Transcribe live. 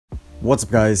What's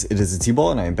up guys, it is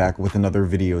THETBALL and I am back with another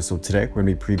video. So today we're going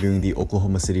to be previewing the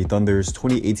Oklahoma City Thunder's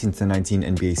 2018-19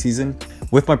 NBA season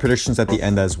with my predictions at the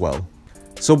end as well.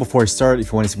 So before I start,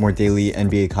 if you want to see more daily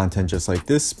NBA content just like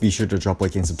this, be sure to drop a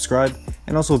like and subscribe,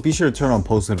 and also be sure to turn on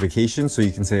post notifications so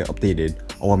you can stay updated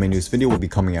on when my newest video will be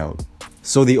coming out.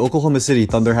 So the Oklahoma City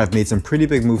Thunder have made some pretty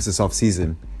big moves this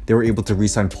offseason. They were able to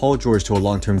re-sign Paul George to a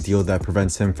long-term deal that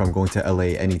prevents him from going to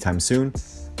LA anytime soon,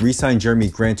 re-sign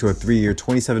Jerami Grant to a 3-year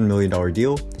 $27 million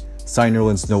deal, sign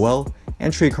Nerlens Noel,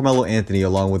 and trade Carmelo Anthony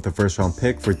along with the first-round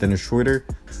pick for Dennis Schroder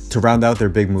to round out their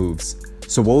big moves.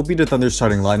 So what will be the Thunder's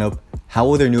starting lineup, how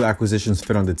will their new acquisitions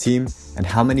fit on the team, and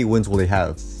how many wins will they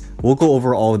have? We'll go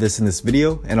over all of this in this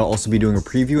video, and I'll also be doing a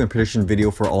preview and prediction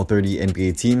video for all 30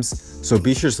 NBA teams, so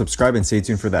be sure to subscribe and stay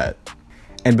tuned for that.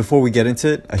 And before we get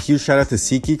into it, a huge shout out to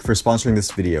SeatGeek for sponsoring this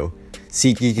video.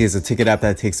 SeatGeek is a ticket app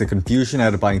that takes the confusion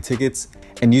out of buying tickets,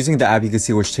 and using the app you can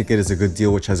see which ticket is a good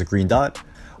deal which has a green dot,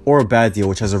 or a bad deal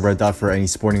which has a red dot for any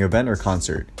sporting event or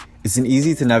concert. It's an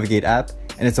easy to navigate app,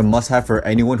 and it's a must-have for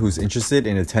anyone who's interested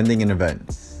in attending an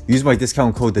event. Use my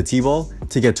discount code THETBALL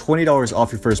to get $20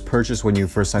 off your first purchase when you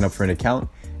first sign up for an account,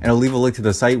 and I'll leave a link to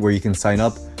the site where you can sign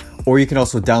up, or you can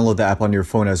also download the app on your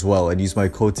phone as well and use my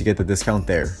code to get the discount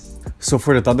there. So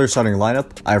for the Thunder starting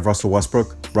lineup, I have Russell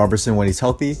Westbrook, Robertson when he's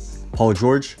healthy, Paul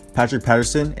George, Patrick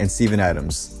Patterson, and Steven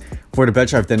Adams. For the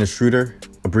bench, I have Dennis Schroder,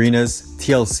 Abrines,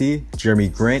 TLC,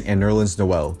 Jerami Grant, and Nerlens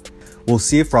Noel. We'll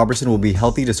see if Robertson will be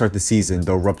healthy to start the season,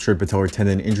 though ruptured patellar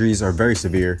tendon injuries are very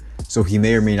severe, so he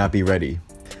may or may not be ready.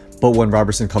 But when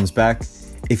Robertson comes back,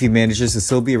 if he manages to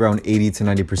still be around 80 to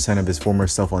 90% of his former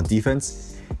self on defense,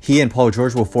 he and Paul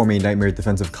George will form a nightmare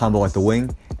defensive combo at the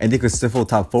wing, and they could stifle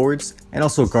top forwards and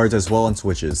also guards as well on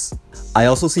switches. I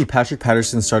also see Patrick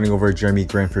Patterson starting over Jerami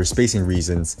Grant for spacing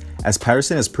reasons, as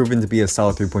Patterson has proven to be a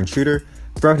solid 3-point shooter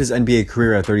throughout his NBA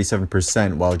career at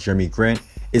 37%, while Jerami Grant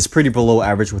is pretty below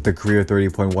average with a career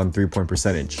 30.1 3-point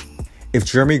percentage. If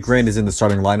Jerami Grant is in the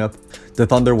starting lineup, the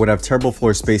Thunder would have terrible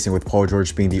floor spacing with Paul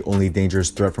George being the only dangerous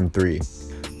threat from 3.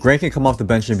 Grant can come off the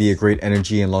bench and be a great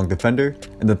energy and long defender,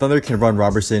 and the Thunder can run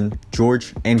Robertson,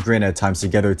 George, and Grant at times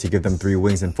together to give them 3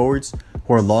 wings and forwards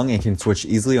who are long and can switch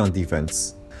easily on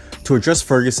defense. To address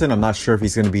Ferguson, I'm not sure if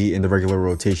he's going to be in the regular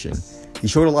rotation. He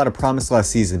showed a lot of promise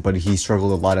last season, but he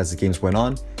struggled a lot as the games went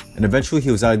on, and eventually he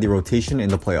was out of the rotation in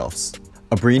the playoffs.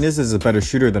 Abrines is a better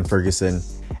shooter than Ferguson,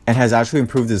 and has actually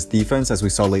improved his defense as we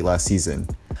saw late last season.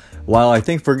 While I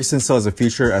think Ferguson still has a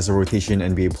future as a rotation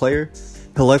NBA player,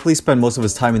 he'll likely spend most of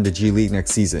his time in the G League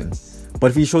next season. But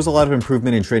if he shows a lot of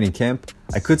improvement in training camp,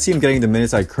 I could see him getting the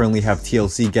minutes I currently have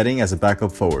TLC getting as a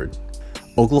backup forward.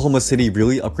 Oklahoma City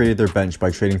really upgraded their bench by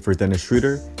trading for Dennis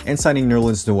Schroder and signing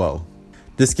Nerlens Noel.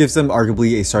 This gives them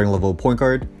arguably a starting level point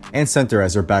guard and center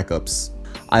as their backups.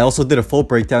 I also did a full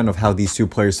breakdown of how these two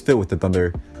players fit with the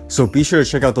Thunder, so be sure to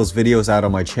check out those videos out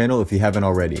on my channel if you haven't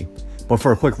already. But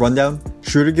for a quick rundown,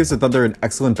 Schroder gives the Thunder an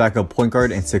excellent backup point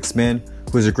guard and 6th man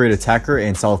who is a great attacker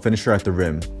and solid finisher at the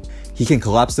rim. He can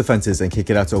collapse defenses and kick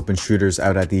it out to open shooters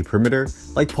out at the perimeter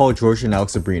like Paul George and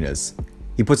Alex Abrines.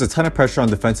 He puts a ton of pressure on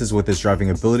defenses with his driving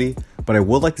ability, but I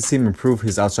would like to see him improve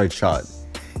his outside shot.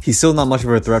 He's still not much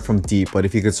of a threat from deep, but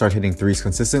if he could start hitting 3s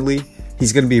consistently,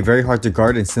 he's going to be very hard to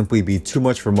guard and simply be too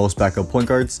much for most backup point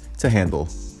guards to handle.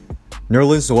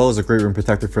 Nerlens Noel is a great rim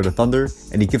protector for the Thunder,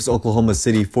 and he gives Oklahoma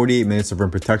City 48 minutes of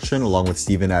rim protection along with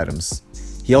Steven Adams.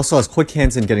 He also has quick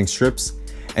hands in getting strips,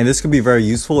 and this can be very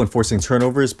useful in forcing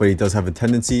turnovers, but he does have a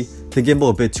tendency to gamble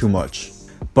a bit too much.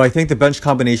 But I think the bench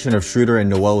combination of Schroder and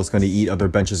Noel is going to eat other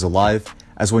benches alive,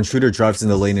 as when Schroder drives in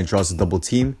the lane and draws a double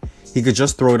team, he could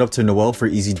just throw it up to Noel for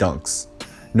easy dunks.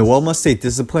 Noel must stay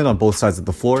disciplined on both sides of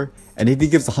the floor, and if he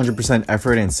gives 100%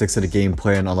 effort and sticks to the game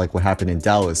plan unlike what happened in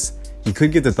Dallas, he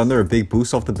could give the Thunder a big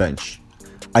boost off the bench.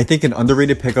 I think an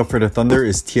underrated pickup for the Thunder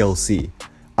is TLC.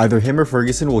 Either him or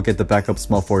Ferguson will get the backup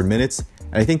small forward minutes,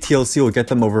 and I think TLC will get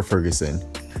them over Ferguson.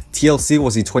 TLC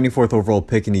was the 24th overall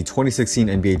pick in the 2016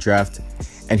 NBA draft,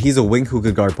 and he's a wing who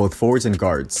could guard both forwards and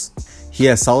guards. He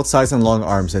has solid size and long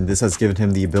arms, and this has given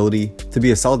him the ability to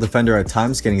be a solid defender at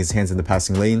times, getting his hands in the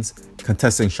passing lanes,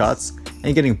 contesting shots,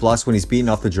 and getting blocks when he's beaten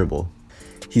off the dribble.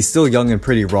 He's still young and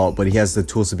pretty raw, but he has the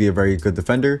tools to be a very good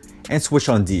defender and switch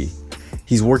on D.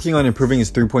 He's working on improving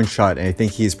his 3-point shot, and I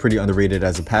think he is pretty underrated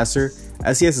as a passer,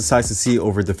 as he has the size to see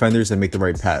over defenders and make the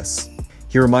right pass.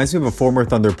 He reminds me of a former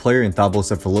Thunder player in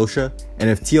THETBALL, and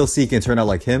if TLC can turn out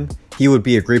like him, he would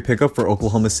be a great pickup for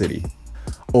Oklahoma City.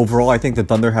 Overall, I think the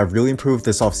Thunder have really improved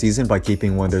this offseason by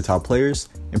keeping one of their top players,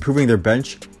 improving their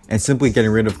bench, and simply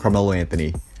getting rid of Carmelo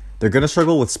Anthony. They're going to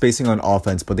struggle with spacing on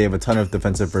offense, but they have a ton of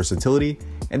defensive versatility,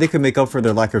 and they can make up for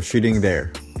their lack of shooting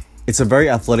there. It's a very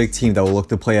athletic team that will look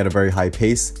to play at a very high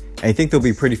pace, and I think they'll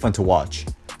be pretty fun to watch.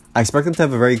 I expect them to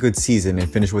have a very good season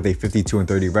and finish with a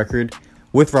 52-30 record,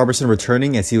 with Robertson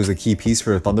returning as he was a key piece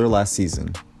for the Thunder last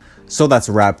season. So that's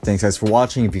a wrap. Thanks guys for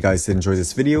watching. If you guys did enjoy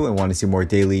this video and want to see more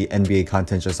daily NBA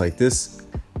content just like this,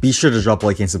 be sure to drop a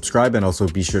like and subscribe, and also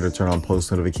be sure to turn on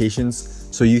post notifications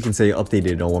so you can stay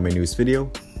updated on when my newest video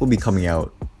will be coming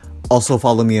out. Also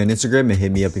follow me on Instagram and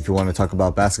hit me up if you want to talk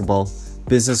about basketball,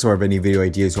 business, or have any video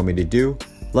ideas you want me to do.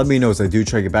 Let me know as I do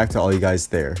try to get back to all you guys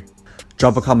there.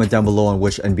 Drop a comment down below on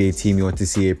which NBA team you want to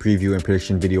see a preview and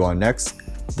prediction video on next.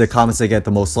 The comments that get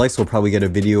the most likes will probably get a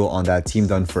video on that team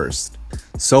done first.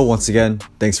 So once again,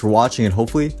 thanks for watching, and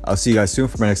hopefully I'll see you guys soon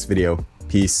for my next video.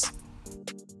 Peace.